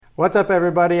What's up,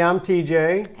 everybody? I'm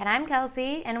TJ. And I'm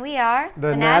Kelsey, and we are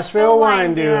the Nashville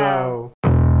Wine Duo.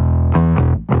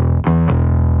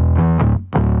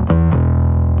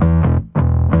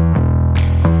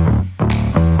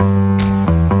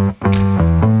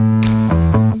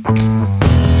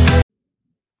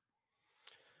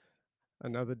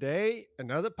 Another day,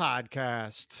 another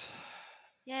podcast.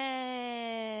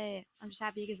 Yay! I'm just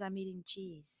happy because I'm eating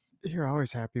cheese. You're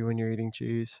always happy when you're eating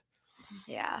cheese.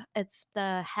 Yeah, it's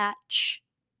the Hatch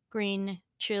green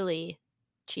chili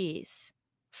cheese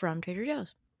from Trader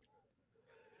Joe's.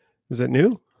 Is it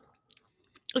new?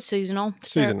 It's seasonal.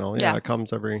 Seasonal, yeah. It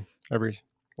comes every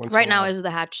once Right in a now while. is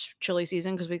the Hatch chili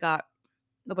season because we got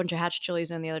a bunch of Hatch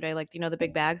chilies in the other day, like the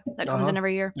big bag that comes in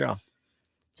every year. Yeah.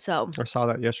 So I saw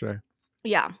that yesterday.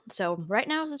 yeah, so right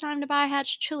now is the time to buy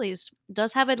Hatch chilies. It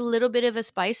does have a little bit of a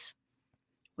spice,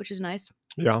 which is nice.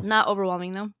 Yeah. Not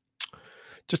overwhelming though.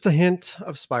 Just a hint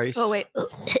of spice. Oh wait,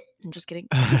 I'm just kidding.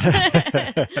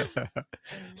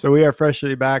 So we are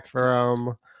freshly back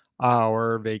from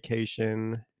our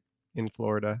vacation in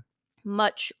Florida.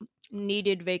 Much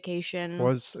needed vacation. It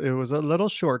was a little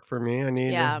short for me. I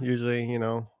need usually,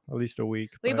 at least a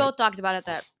week. We both talked about it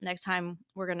that next time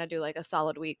we're gonna do like a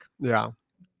solid week. Yeah.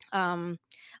 But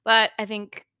I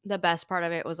think the best part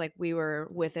of it was like we were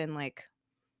within like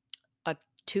a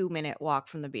 2-minute walk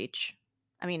from the beach.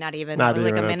 I mean, not even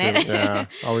like a minute. Yeah.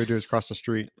 All we do is cross the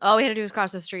street. All we had to do was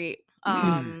cross the street.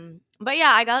 But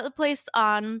yeah, I got the place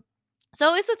on.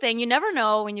 So it's the thing, you never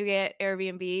know when you get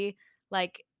Airbnb.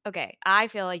 Like, okay, I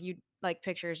feel like you like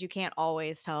pictures, you can't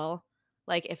always tell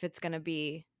like if it's gonna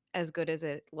be as good as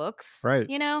it looks. Right.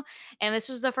 And this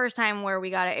was the first time where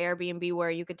we got an Airbnb where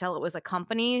you could tell it was a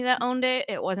company that owned it.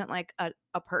 It wasn't like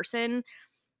a person.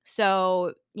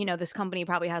 So, this company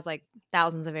probably has like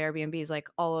thousands of Airbnbs like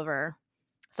all over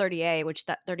 30A, which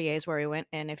that 30A is where we went.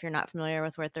 And if you're not familiar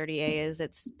with where 30A is,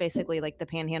 it's basically like the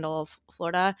panhandle of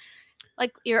Florida.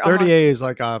 Like 30A is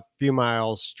like a few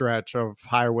miles stretch of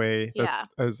highway that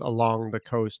is along the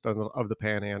coast of the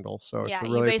panhandle. So it's a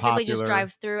really you basically popular... just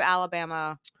drive through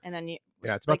Alabama and then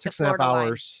it's about 6.5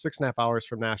 hours. 6.5 hours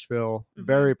from Nashville. Mm-hmm.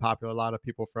 Very popular. A lot of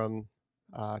people from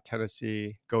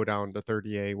Tennessee go down to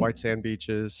 30A. White sand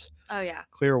beaches. Oh yeah.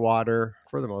 Clear water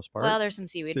for the most part. Well, there's some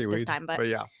seaweed this time, but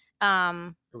yeah.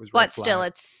 It was but still,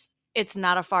 it's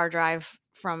not a far drive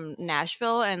from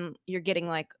Nashville, and you're getting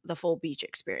like the full beach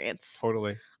experience.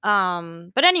 Totally.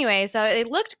 But anyway, so it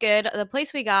looked good. The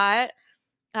place we got,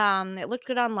 it looked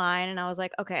good online, and I was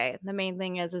like, okay. The main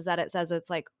thing is that it says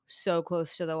it's like so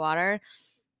close to the water.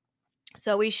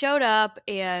 So we showed up,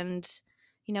 and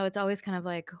it's always kind of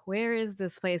like, where is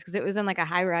this place? Because it was in like a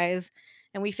high rise,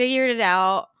 and we figured it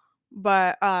out.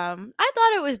 But I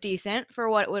thought it was decent for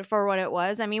what it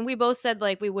was. I mean, we both said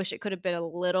like we wish it could have been a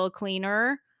little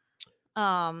cleaner.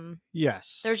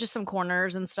 Yes. There's just some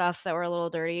corners and stuff that were a little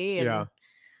dirty. And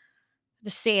the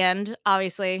sand,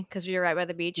 obviously, because you're right by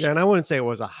the beach. Yeah, and I wouldn't say it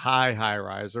was a high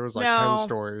rise. There was like 10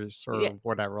 stories or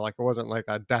whatever. Like it wasn't like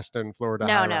a Destin, Florida.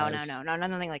 No,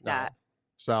 nothing like that.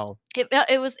 So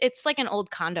it's like an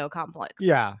old condo complex.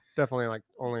 Yeah, definitely like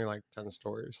only like 10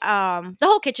 stories. The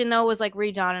whole kitchen though was like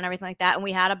redone and everything like that, and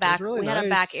we had a back had a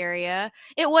back area.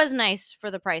 It was nice for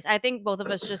the price. I think both of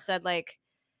us just said like,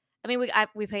 I mean, I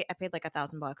paid like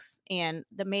 $1,000, and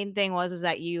the main thing is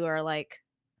that you are like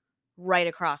right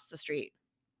across the street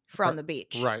from the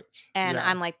beach, right? And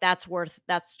I'm like, that's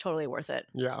totally worth it.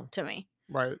 Yeah, to me,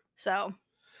 right. So.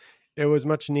 It was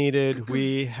much needed.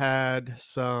 We had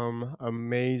some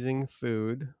amazing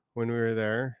food when we were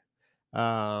there.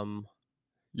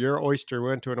 We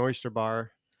went to an oyster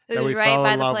bar that we fell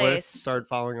in love with. Started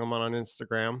following them on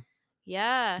Instagram.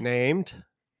 Yeah. Named?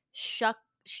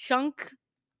 Shunk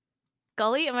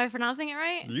Gully. Am I pronouncing it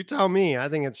right? You tell me. I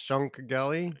think it's Shunk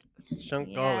Gully.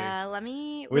 Gully.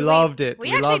 Yeah, we loved it.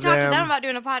 We actually talked to them about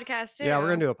doing a podcast too. Yeah, we're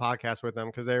going to do a podcast with them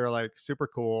because they were like super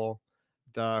cool.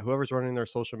 Whoever's running their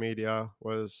social media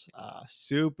was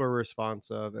super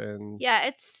responsive, and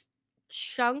it's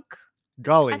Shunk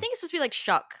Gully. I think it's supposed to be like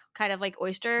shuck, kind of like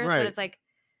oyster, right. But it's like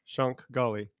Shunk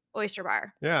Gully oyster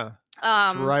bar. Yeah,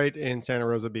 it's right in Santa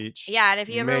Rosa Beach. Yeah, and if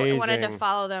you ever wanted to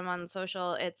follow them on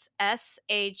social, it's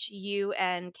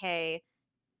SHUNKGULLEY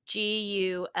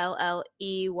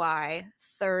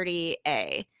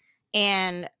 30A,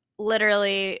 and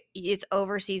literally it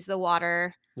oversees the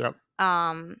water. Yep.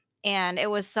 And it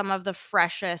was some of the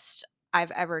freshest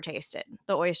I've ever tasted.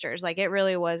 The oysters, like, it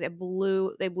really was. They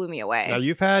blew me Now away.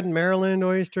 you've had Maryland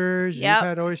oysters. You've Yep.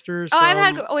 had oysters Oh, I've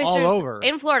had from all oysters over.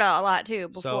 in Florida a lot too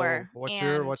So before,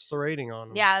 and what's the rating on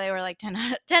them? yeah, they were like 10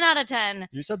 out of 10.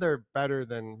 You said they're better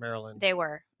than Maryland. They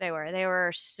were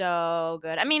so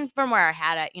good. I mean, from where I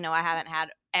had it, I haven't had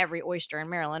every oyster in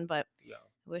Maryland, but No.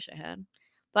 I wish I had.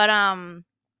 But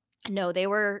no, they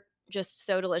were just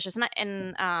so delicious,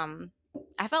 and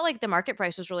I felt like the market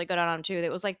price was really good on them too.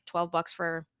 It was like $12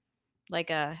 for like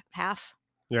a half.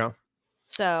 Yeah.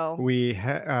 So, We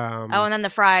oh, and then the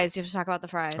fries. You have to talk about the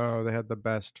fries. oh, they had the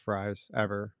best fries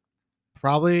ever.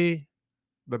 Probably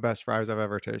the best fries I've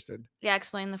ever tasted. Yeah,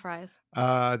 explain the fries.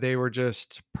 They were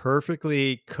just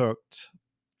perfectly cooked.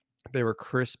 They were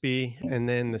crispy, and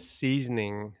then the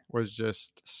seasoning was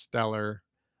just stellar,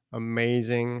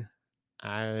 amazing.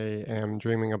 I am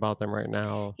dreaming about them right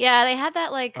now. Yeah, they had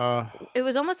that like Uh, it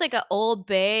was almost like a Old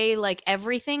Bay like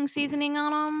everything seasoning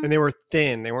on and them. they were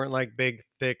thin. They weren't like big,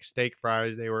 thick steak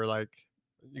fries. They were like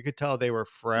you could tell they were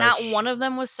Not fresh. one of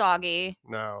them was soggy.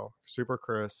 No, super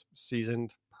crisp,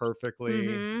 seasoned perfectly.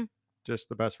 Mhm. Just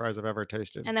the best fries I've ever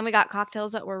tasted. And then we got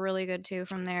cocktails that were really good too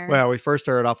from there. Well, we first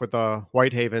started off with the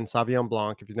Whitehaven Sauvignon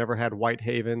Blanc. If you've never had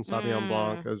Whitehaven Sauvignon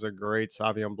Blanc, is a great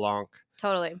Sauvignon Blanc.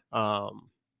 Totally. Um,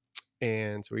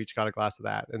 and so we each got a glass of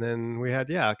that, and then we had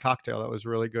a cocktail that was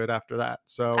really good after that.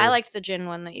 So I liked the gin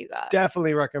one that you got.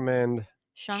 definitely recommend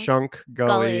Shunk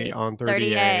Gully on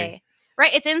 30A. 30A.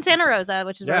 Right, it's in Santa Rosa,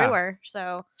 which is where we were.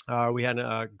 So we had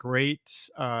a great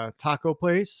taco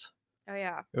place. oh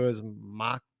yeah, it was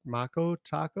Mako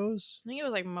Tacos. I think it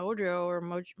was like Mojo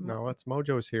or No, it's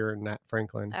Mojo's here in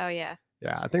Franklin. Oh yeah,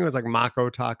 I think it was like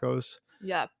Mako Tacos.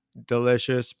 yeah.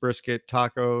 Delicious brisket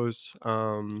tacos.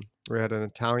 We had an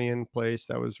Italian place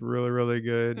that was really, really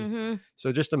good. Mm-hmm.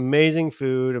 So just amazing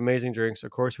food, amazing drinks.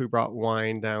 Of course, we brought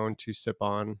wine down to sip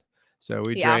on. So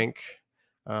we drank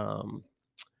Andeval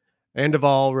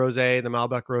Rosé, the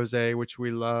Malbec Rosé, which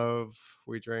we love.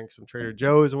 We drank some Trader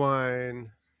Joe's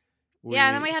wine. And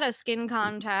then we had a skin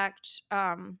contact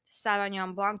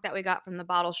Sauvignon Blanc that we got from the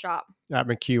bottle shop at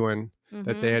McEwen that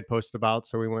they Mm-hmm. had posted about.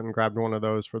 So we went and grabbed one of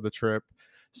those for the trip.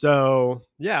 So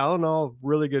all in all,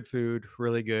 really good food,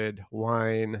 really good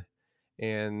wine,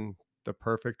 and the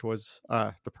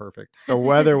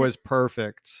weather was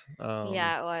perfect.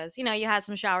 Yeah, it was. You had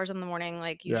some showers in the morning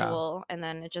like usual, and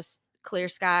then it just clear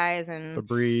skies and the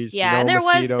breeze. and there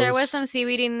mosquitoes. was some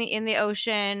seaweed in the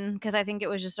ocean because I think it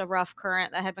was just a rough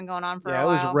current that had been going on for a while.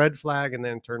 It was red flag and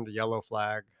then turned to yellow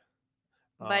flag.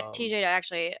 But TJ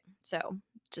actually, so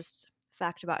just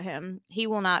fact about him, he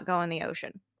will not go in the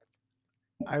ocean.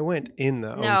 I went in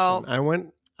the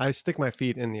ocean. I stick my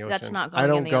feet in the ocean. That's not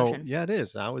going in the ocean. Yeah, it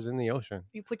is. I was in the ocean.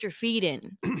 You put your feet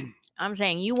in. I'm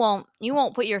saying you won't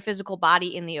put your physical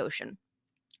body in the ocean.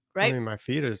 Right? I mean, my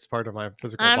feet is part of my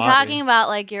physical body. I'm talking about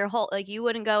like your whole, like you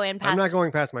wouldn't go in past. I'm not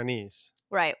going past my knees.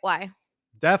 Right. Why?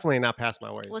 Definitely not past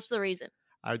my waist. What's the reason?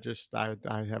 I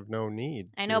have no need.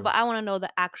 I know, but I want to know the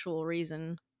actual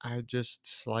reason. I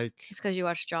just like. It's because you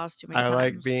watch Jaws too many times. I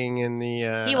like being in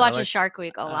the. He watches Shark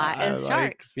Week a lot. It's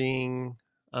sharks. Like being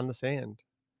on the sand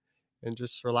and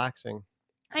just relaxing.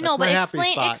 I know, but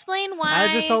explain why.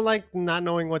 I just don't like not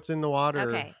knowing what's in the water.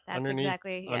 Okay, that's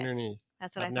underneath.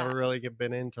 That's what I've never really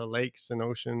been into lakes and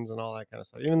oceans and all that kind of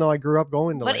stuff, even though I grew up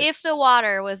going to lakes. But if the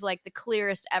water was like the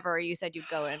clearest ever, you said you'd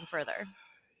go in further.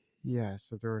 Yes,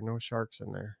 so there are no sharks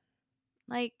in there.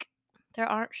 Like, there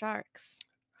aren't sharks.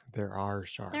 There are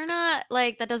sharks. They're not,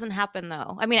 like, that doesn't happen,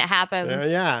 though. I mean, it happens. It but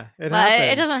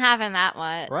happens. It doesn't happen that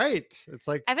much. Right. It's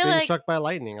like I feel being like, struck by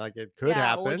lightning. Like, it could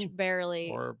happen. Which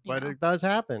barely. But it does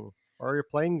happen. Or your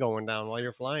plane going down while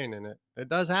you're flying in it. It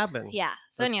does happen. Yeah.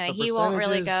 So anyway, he won't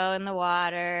really go in the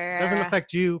water. It doesn't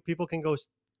affect you. People can go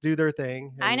do their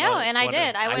thing. I know, and I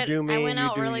did. I went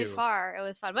out really far. It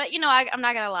was fun. But, I'm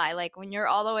not going to lie. Like, when you're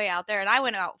all the way out there, and I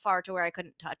went out far to where I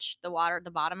couldn't touch the water at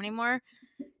the bottom anymore.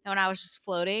 And when I was just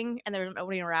floating and there was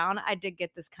nobody around, I did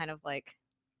get this kind of like,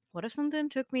 what if something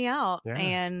took me out? Yeah.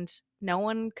 And no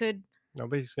one could.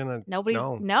 Nobody's going to Nobody's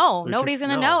going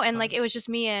to know. And like, it was just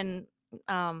me and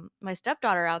my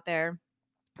stepdaughter out there,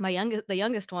 the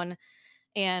youngest one.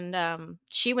 And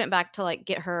she went back to like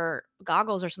get her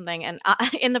goggles or something, and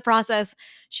in the process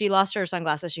she lost her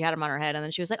sunglasses. She had them on her head, and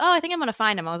then she was like, oh, I think I'm gonna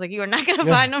find them. I was like, you are not gonna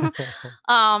find them.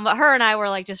 But her and I were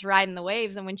like just riding the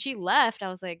waves, and when she left, I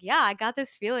was like, yeah, I got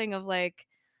this feeling of like,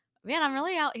 man, I'm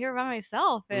really out here by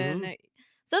myself. And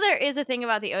so there is a thing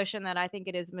about the ocean that I think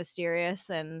it is mysterious,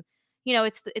 and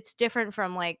it's different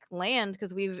from like land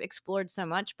because we've explored so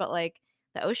much, but like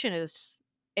the ocean is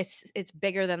it's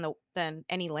bigger than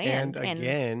any land. And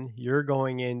again, you're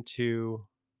going into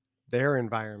their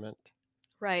environment.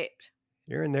 Right.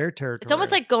 You're in their It's almost territory.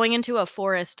 like going into a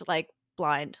forest, like,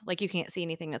 blind, like, you can't see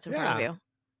anything that's in front of Yeah. you.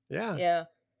 Yeah.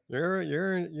 Yeah.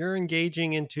 You're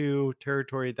engaging into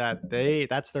territory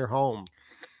that's their home.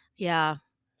 Yeah.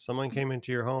 Someone came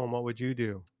into your home, what would you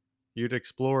do? You'd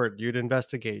explore it, you'd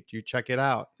investigate, you'd check it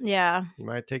out. Yeah. You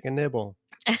might take a nibble.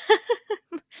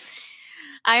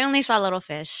 I only saw little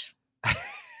fish.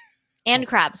 And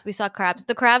crabs. We saw crabs.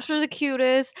 The crabs were the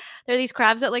cutest. They're these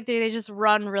crabs that, like, they just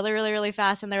run really, really, really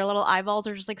fast, and their little eyeballs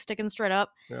are just, like, sticking straight up.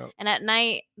 Yeah. And at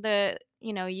night,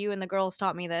 you and the girls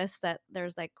taught me this, that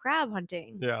there's, like, crab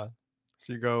hunting. Yeah.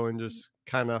 So you go and just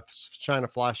kind of shine a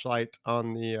flashlight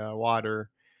on the water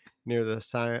near the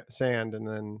sand, and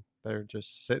then they're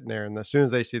just sitting there. And as soon as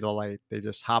they see the light, they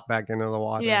just hop back into the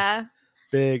water. Yeah.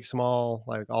 Big, small,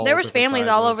 like There all was different families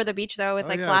all over sizes. the beach, though, with, Oh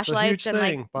like, yeah, it's a flashlights huge and,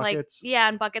 thing. like Buckets. yeah,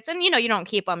 and buckets. And, you don't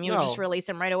keep them. You just No, release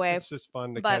them right away. it's just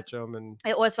fun to But catch them and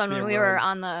it was fun see when them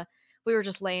run. we were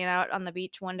just laying out on the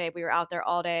beach one day. We were out there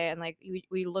all day, and, like,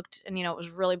 we looked, and, it was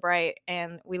really bright,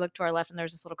 and we looked to our left, and there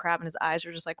was this little crab, and his eyes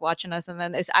were just, like, watching us. And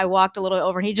then I walked a little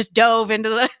over, and he just dove into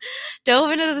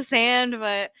the sand.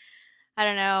 But I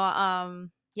don't know.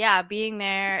 Yeah, being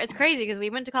there, it's crazy because we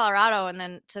went to Colorado and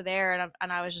then to there,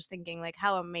 and I was just thinking, like,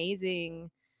 how amazing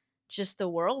just the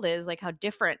world is, like, how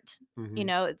different. Hmm.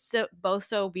 It's both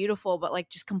so beautiful, but, like,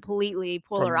 just completely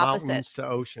polar From mountains opposites, to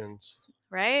oceans,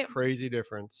 right? crazy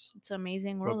difference. It's an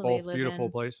amazing But world we both live beautiful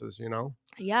in. places,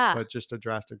 Yeah. but just a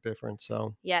drastic difference.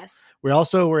 So Yes. we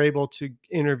also were able to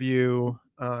interview,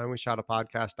 and we shot a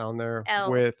podcast down there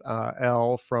L. with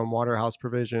Elle from Waterhouse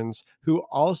Provisions, who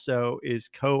also is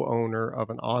co-owner of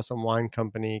an awesome wine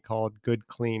company called Good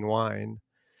Clean Wine.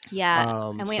 Yeah.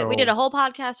 And we did So a whole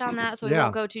podcast on that, so we won't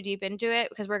yeah, go too deep into it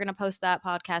because we're gonna post that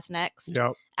podcast next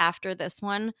yep. after this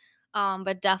one.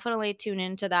 But definitely tune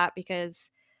into that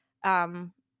because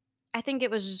um I think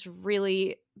it was just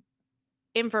really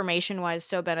information wise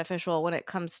so beneficial when it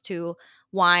comes to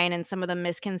wine and some of the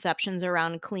misconceptions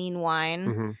around clean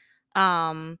wine. Hmm.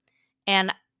 Um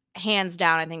and hands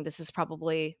down, I think this is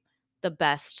probably the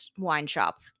best wine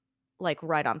shop, like,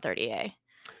 right on 30A.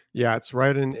 Yeah, it's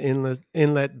right in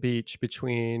Inlet Beach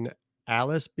between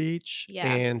Alice Beach Yeah.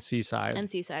 and Seaside. And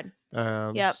Seaside.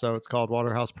 Yep. So it's called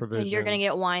Waterhouse And you're gonna Provisions.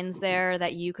 get wines there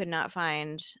that you could not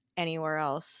find anywhere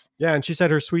else. Yeah, and she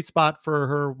said her sweet spot for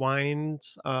her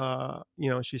wines,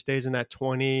 she stays in that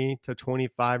 $20 to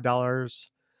 $25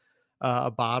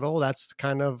 a bottle. That's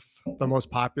kind of the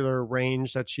most popular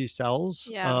range that she sells.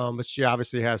 Yeah. But she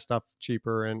obviously has stuff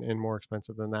cheaper and more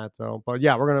expensive than that, though. But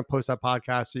yeah, we're gonna post that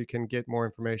podcast so you can get more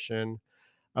information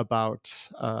about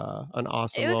an It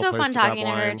awesome was little so place fun to grab talking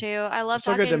to her wine. too. I love It's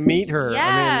so good to talking. meet her. I mean,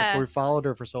 Yeah. we followed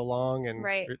her for so long, and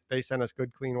Right. they sent us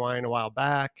Good Clean Wine a while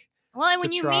back Well, and to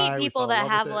when you meet try. We people fell in that love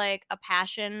with have, it. like, a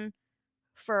passion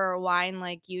for wine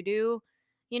like you do,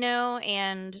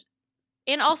 and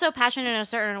also passion in a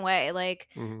certain way. Like,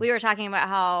 Hmm. we were talking about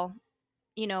how,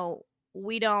 you know,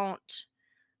 we don't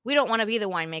want to be the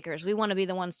winemakers. We want to be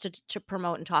the ones to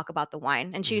promote and talk about the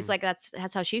wine. And she's Hmm. like,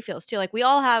 that's how she feels too. Like, we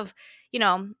all have,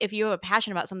 if you have a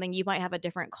passion about something, you might have a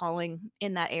different calling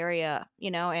in that area,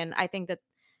 and I think that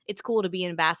it's cool to be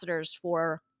ambassadors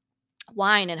for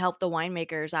wine and help the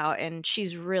winemakers out. And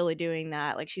she's really doing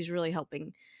that. Like, she's really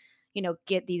helping,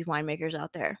 get these winemakers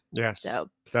out there. Yes, So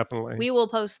definitely. we will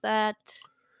post that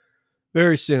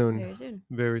Very soon. very soon.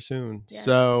 Very soon. Yes.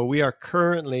 So we are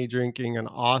currently drinking an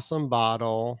awesome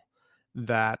bottle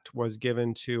that was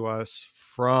given to us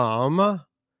from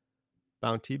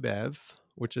Bounty Bev,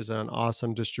 which is an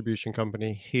awesome distribution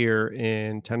company here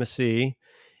in Tennessee.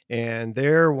 And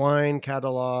their wine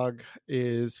catalog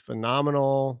is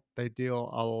phenomenal. They deal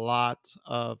a lot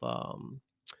of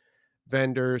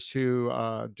vendors who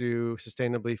do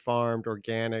sustainably farmed,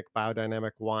 organic,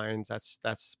 biodynamic wines.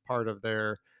 That's part of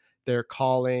their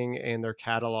calling and their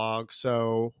catalog.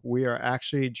 So we are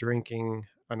actually drinking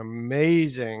an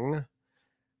amazing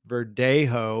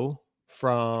Verdejo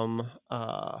from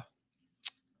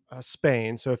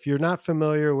Spain. So if you're not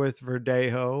familiar with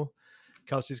Verdejo,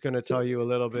 Kelsey's going to tell you a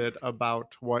little bit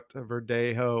about what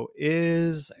Verdejo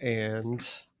is and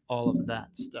all of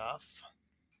that stuff.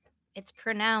 It's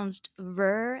pronounced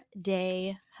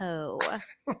Verdejo.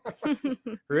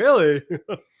 Really?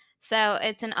 So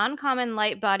it's an uncommon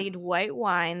light-bodied white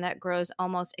wine that grows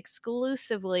almost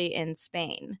exclusively in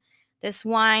Spain. This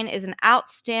wine is an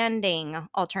outstanding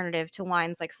alternative to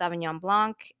wines like Sauvignon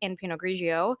Blanc and Pinot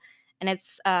Grigio, and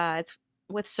it's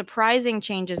with surprising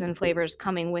changes in flavors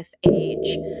coming with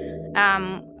age.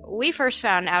 We first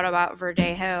found out about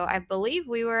Verdejo, I believe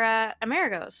we were at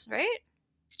Amerigo's, right?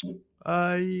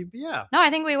 Yeah. No, I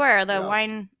think we were. The Yeah.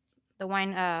 wine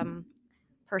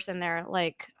person there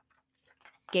like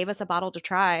gave us a bottle to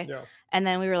try, Yeah. and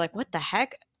then we were like, "What the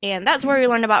heck?" And that's where we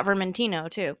learned about Vermentino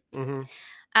too.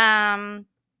 Mm-hmm. Um,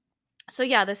 so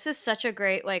yeah, this is such a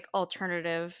great like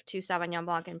alternative to Sauvignon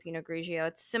Blanc and Pinot Grigio.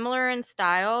 It's similar in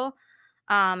style.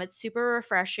 It's super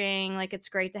refreshing. Like it's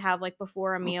great to have like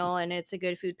before a meal, and it's a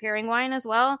good food pairing wine as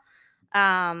well.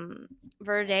 Um,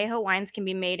 Verdejo wines can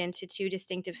be made into two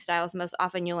distinctive styles. Most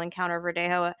often, you'll encounter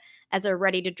Verdejo as a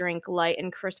ready-to-drink, light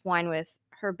and crisp wine with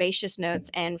herbaceous notes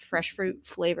and fresh fruit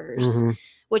flavors, Mm-hmm.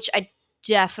 which I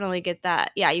definitely get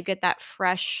that. Yeah, you get that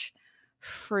fresh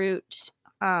fruit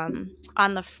on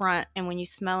the front, and when you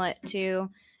smell it too.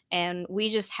 And we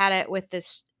just had it with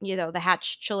this, the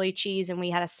hatch chili cheese, and we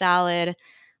had a salad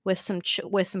with some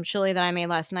chili that I made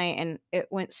last night, and it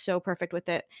went so perfect with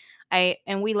it.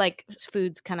 And we like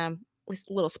foods kind of with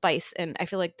a little spice, and I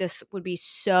feel like this would be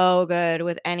so good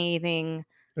with anything.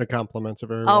 It complements it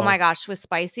very Oh my well. gosh, with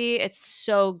spicy, it's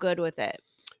so good with it.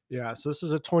 Yeah. So this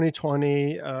is a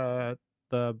 2020.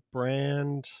 The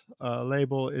brand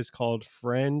label is called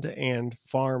Friend and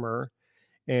Farmer,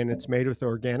 and it's made with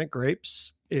organic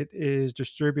grapes. It is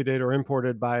distributed or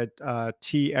imported by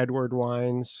T. Edward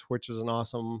Wines, which is an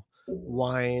awesome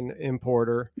wine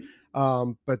importer.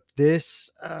 But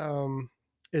this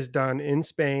is done in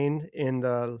Spain in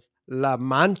the La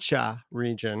Mancha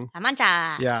region. La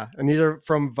mancha. Yeah, and these are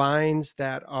from vines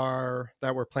that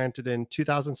were planted in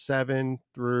 2007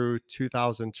 through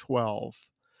 2012.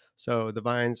 So the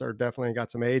vines are definitely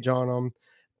got some age on them,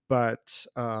 but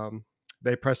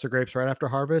they press the grapes right after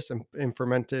harvest and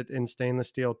ferment it in stainless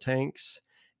steel tanks,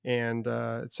 and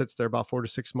it sits there about 4 to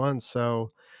 6 months.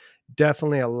 So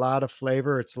definitely a lot of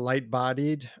flavor. It's light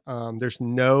bodied. There's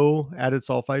no added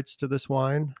sulfites to this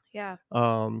wine. Yeah.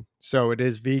 So it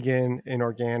is vegan and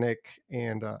organic,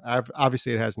 and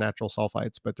obviously it has natural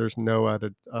sulfites, but there's no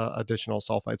added additional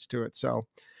sulfites to it. So,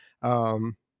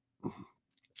 um,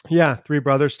 yeah, three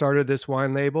brothers started this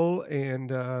wine label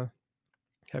and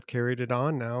have carried it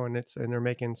on now, and they're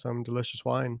making some delicious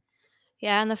wine.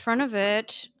 Yeah, and the front of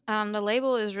it, the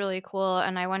label is really cool,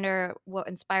 and I wonder what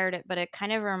inspired it, but it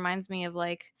kind of reminds me of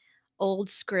like old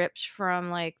script from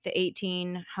like the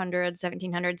 1800s,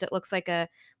 1700s. It looks like a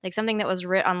like something that was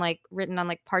written on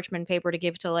like parchment paper to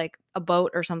give to like a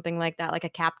boat or something like that. Like a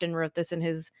captain wrote this in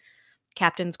his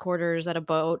captain's quarters at a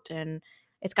boat, and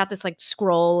it's got this like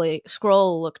scroll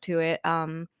look to it.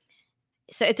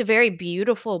 So it's a very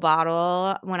beautiful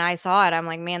bottle. When I saw it, I'm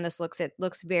like, "Man, it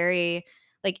looks very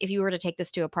like if you were to take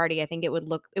this to a party, I think it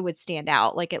would stand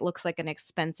out. Like it looks like an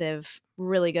expensive,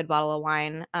 really good bottle of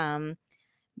wine.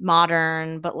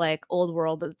 Modern, but like old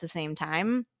world at the same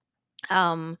time.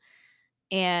 Um,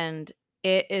 and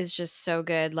it is just so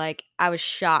good. Like I was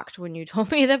shocked when you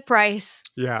told me the price.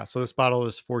 Yeah, so this bottle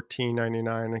is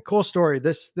 14.99. And cool story.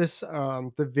 This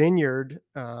the vineyard.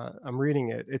 I'm reading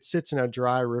it. It sits in a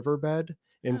dry riverbed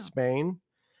in Oh, Spain,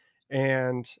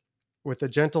 and with a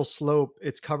gentle slope,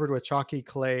 it's covered with chalky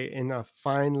clay and a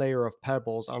fine layer of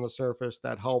pebbles on the surface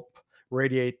that help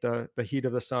radiate the heat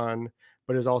of the sun,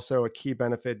 but is also a key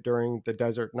benefit during the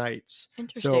desert nights. So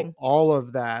interesting. all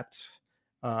of that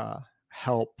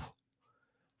help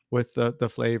with the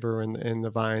flavor and the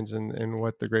vines and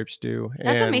what the grapes do.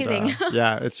 That's And amazing.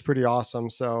 yeah, it's pretty awesome.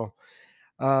 So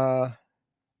uh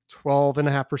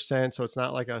 12.5%. So it's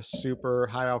not like a super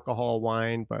high alcohol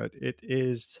wine, but it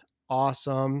is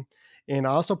awesome. And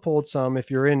I also pulled some,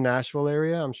 if you're in Nashville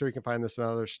area, I'm sure you can find this in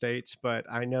other states, but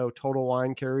I know Total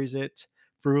Wine carries it.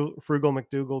 Frugal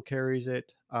McDougal carries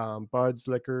it. Bud's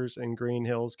Liquors and Green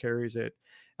Hills carries it.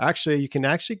 Actually, you can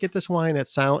actually get this wine at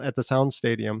the Sound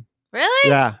Stadium. Really?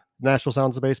 Yeah, Nashville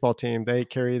Sounds the baseball team. They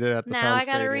carried it at the Now Sound I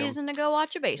got a Stadium. reason to go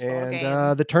watch a baseball And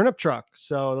game. the Turnip Truck.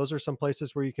 So those are some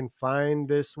places where you can find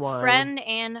this wine. Friend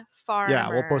and Yeah,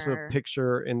 we'll post a farmer.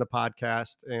 picture in the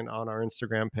podcast and on our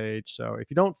Instagram page. So if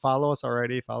you don't follow us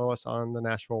already, follow us on the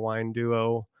Nashville Wine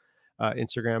Duo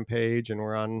Instagram page, and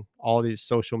we're on all these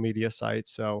social media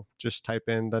sites. So just type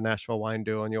in the Nashville Wine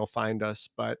Duo and you'll find us.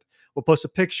 But we'll post a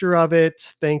picture of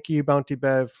it. Thank you, Bounty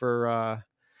Bev, for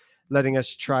letting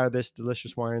us try this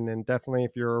delicious wine. And definitely,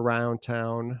 if you're around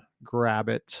town, grab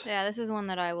it. Yeah, this is one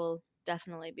that I will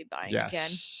definitely be buying again.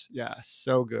 Yes, yes,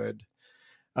 so good.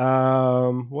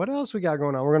 What else we got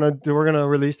going on? We're gonna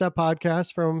release that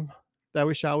podcast from that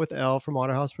we shot with Elle from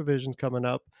Waterhouse Provisions coming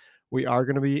up. We are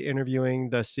going to be interviewing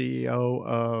the CEO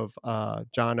of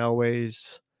John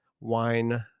Elway's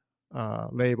wine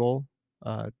label,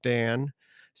 Dan.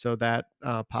 So that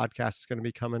podcast is going to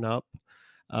be coming up.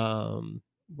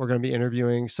 We're going to be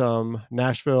interviewing some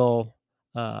Nashville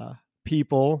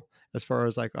people as far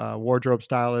as like a wardrobe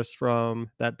stylist from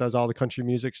that does all the country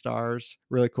music stars.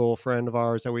 Really cool friend of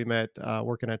ours that we met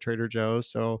working at Trader Joe's.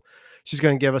 So she's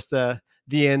going to give us the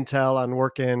intel on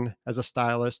working as a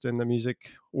stylist in the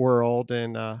music world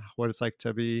and what it's like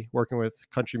to be working with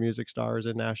country music stars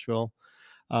in Nashville.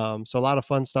 So a lot of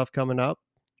fun stuff coming up.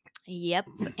 Yep.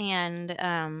 And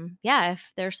yeah,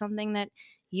 if there's something that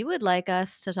you would like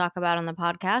us to talk about on the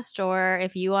podcast, or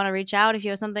if you want to reach out, if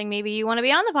you have something maybe you want to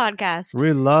be on the podcast.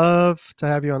 We love to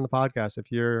have you on the podcast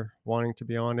if you're wanting to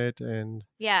be on it. And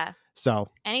Yeah. so,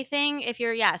 Anything if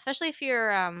you're especially if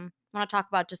you're want to talk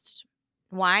about just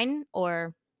wine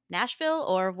or Nashville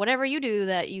or whatever you do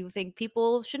that you think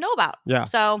people should know about. yeah,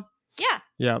 So, yeah.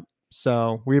 yeah.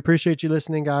 So we appreciate you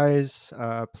listening, guys.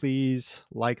 Please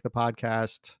like the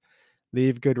podcast,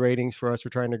 leave good ratings for us. We're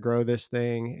trying to grow this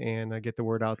thing and get the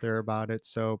word out there about it.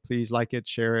 So please like it,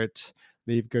 share it,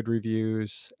 leave good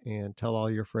reviews, and tell all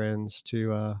your friends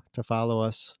to follow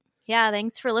us. Yeah,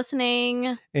 thanks for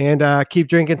listening. And keep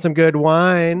drinking some good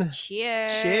wine.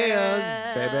 Cheers. Cheers,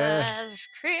 baby.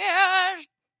 Cheers.